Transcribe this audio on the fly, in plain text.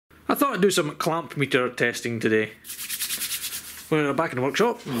I thought I'd do some clamp meter testing today. We're back in the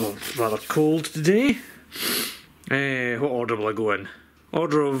workshop. Oh, rather cold today. What order will I go in?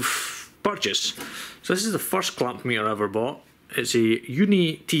 Order of purchase. So this is the first clamp meter I ever bought. It's a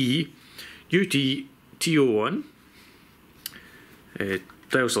Uni-T UT-T01.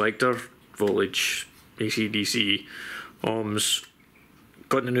 Dial selector, voltage, AC, DC, ohms,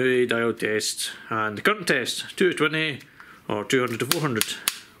 continuity, diode test, and the current test, 2 to 20 or 200 to 400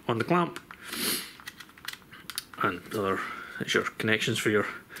 on the clamp. And that's your connections for your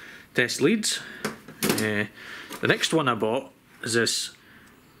test leads. The next one I bought is this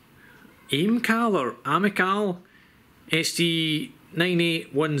AmeCal or AmeCal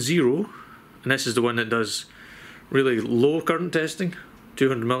ST9810, and this is the one that does really low current testing,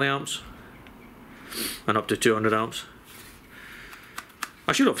 200 milliamps and up to 200 amps.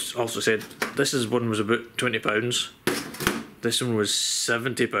 I should have also said this one was about £20. This one was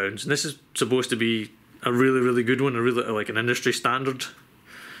 £70, and this is supposed to be a really good one, a really like an industry standard.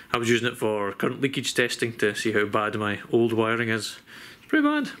 I was using it for current leakage testing to see how bad my old wiring is. It's pretty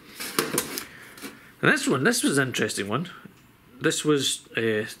bad. And this was an interesting one. This was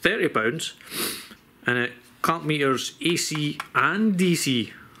 £30, and it clamp meters AC and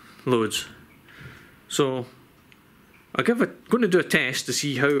DC loads. So I'm going to do a test to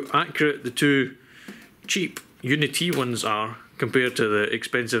see how accurate the two cheap Uni-T ones are compared to the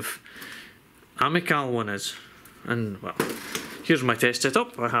expensive AmeCal one is. And well, here's my test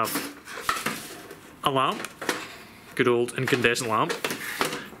setup. I have a lamp, good old incandescent lamp,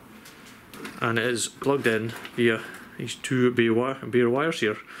 and it is plugged in via these two bare wires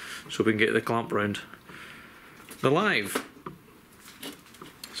here, so we can get the clamp round the live.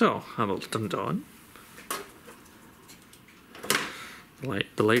 So I will turn it on.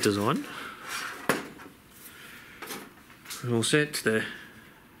 The light is on. We'll set the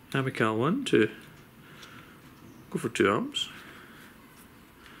AmeCal one to go for 2 amps.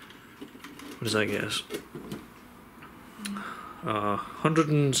 What does that get us?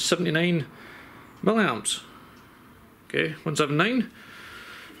 179 milliamps. Okay, 179.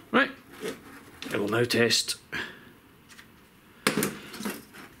 Right. I will now test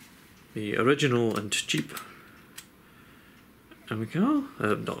the original and cheap AmeCal,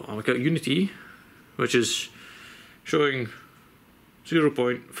 AmeCal Uni-T, which is showing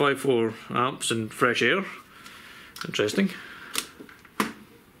 0.54 amps in fresh air. Interesting.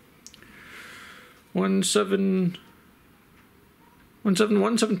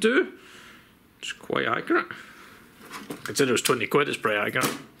 17172. It's quite accurate. Consider it's 20 quid, it's pretty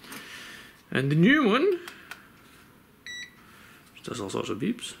accurate. And the new one, which does all sorts of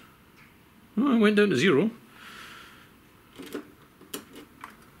beeps. Oh, it went down to 0.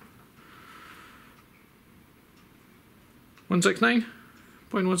 .169.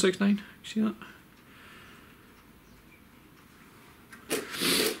 See that?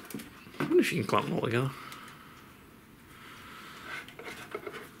 I wonder if you can clamp them all together.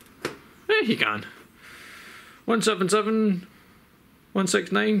 Yeah, you can. 177,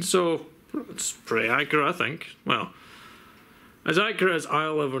 169, so it's pretty accurate, I think. Well, as accurate as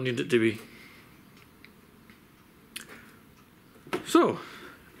I'll ever need it to be. So,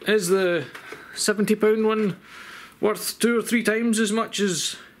 is the £70 one worth 2 or 3 times as much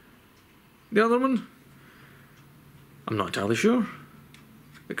as the other one? I'm not entirely sure,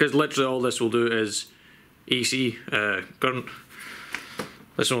 because literally all this will do is AC current.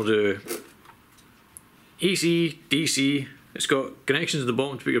 This one will do AC, DC. It's got connections at the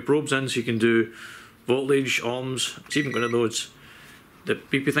bottom to put your probes in, so you can do voltage, ohms. It's even got those the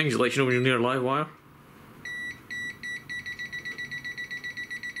beepy things that let you know when you're near a live wire.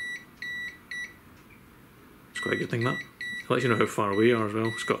 It's quite a good thing, that. It lets you know how far away you are as well.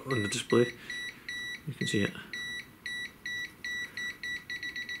 It's got on the display. You can see it.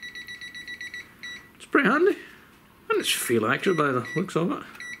 It's pretty handy. And it's feel accurate by the looks of it.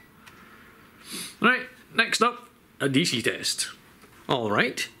 Right, next up, a DC test.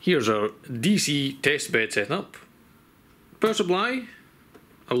 Alright, here's our DC test bed setup. Power supply,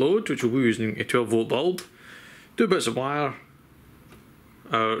 a load, which we'll be using a 12 volt bulb, 2 bits of wire,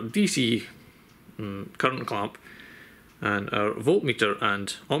 our DC current clamp, and our voltmeter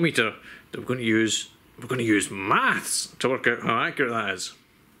and ohmmeter that we're going to use. We're going to use maths to work out how accurate that is.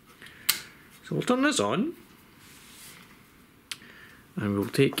 So we'll turn this on, and we'll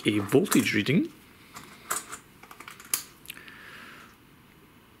take a voltage reading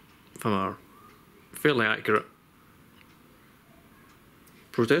from our fairly accurate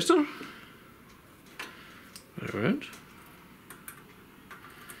protester. Around.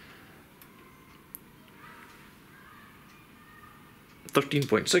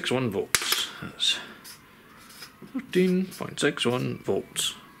 13.61 volts. That's 13.61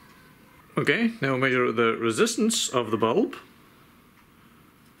 volts. Okay, now we'll measure the resistance of the bulb.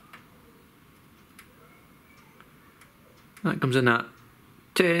 That comes in at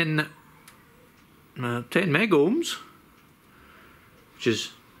 10 mega ohms, which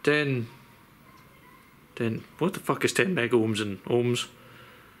is 10, what the fuck is 10 mega ohms in ohms?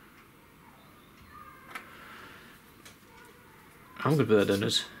 I'm going to put that down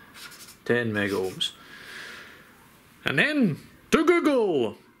as 10 mega ohms. And then, to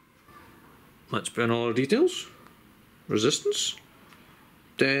Google! Let's put in all our details. Resistance,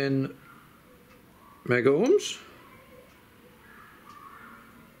 10 mega ohms.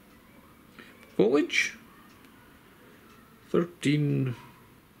 Voltage,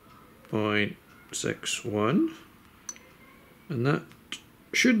 13.61, and that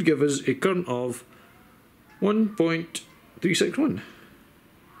should give us a current of 1.361.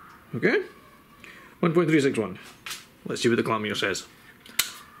 Okay? 1.361. Let's see what the clamp says.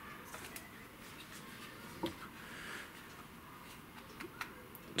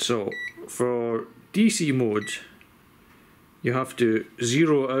 So, for DC mode, you have to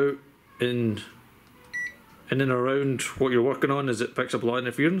zero out in and around what you're working on as it picks up a lot of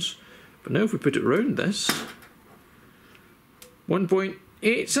interference. But now if we put it around this,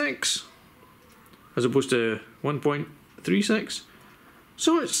 1.86 as opposed to 1.36.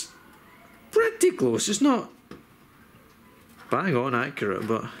 So it's pretty close. It's not bang on accurate,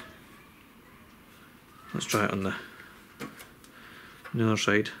 but let's try it on the other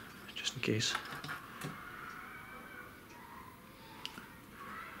side, just in case.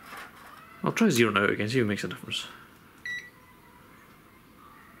 I'll try zeroing out again, see if it makes a difference.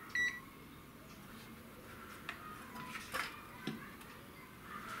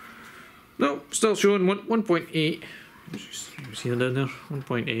 No, still showing 1.8. You see that down there?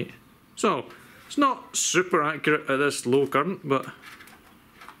 1.8. So, it's not super accurate at this low current, but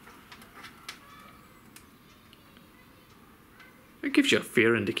it gives you a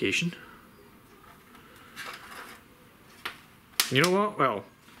fair indication. You know what? Well,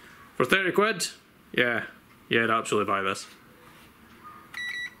 for 30 quid, yeah, I'd absolutely buy this.